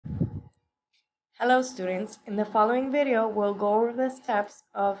Hello students, in the following video we'll go over the steps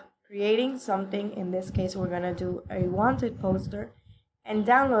of creating something. In this case we're going to do a wanted poster and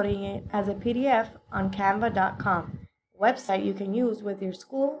downloading it as a PDF on canva.com, website you can use with your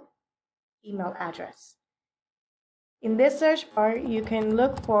school email address. In this search bar you can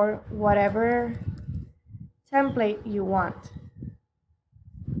look for whatever template you want.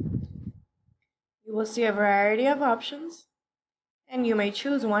 You will see a variety of options and you may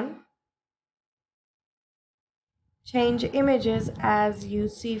choose one. Change images as you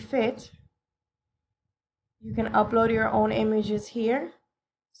see fit. You can upload your own images here.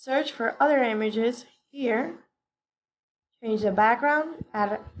 Search for other images here. Change the background,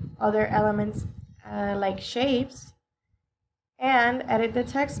 add other elements like shapes, and edit the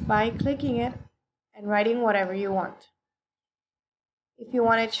text by clicking it and writing whatever you want. If you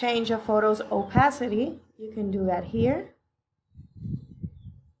want to change a photo's opacity, you can do that here.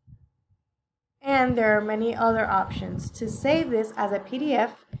 And there are many other options. To save this as a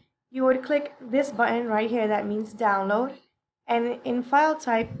PDF, you would click this button right here that means download, and in file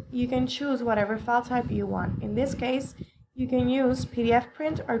type you can choose whatever file type you want. In this case you can use PDF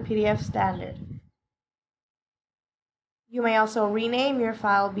print or PDF standard. You may also rename your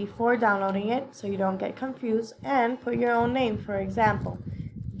file before downloading it so you don't get confused, and put your own name. For example,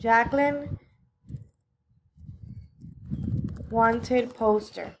 Jacqueline Wanted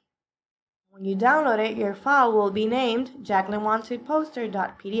Poster. When you download it, your file will be named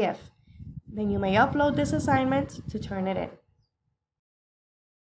JacquelineWantedPoster.pdf. Then you may upload this assignment to turn it in.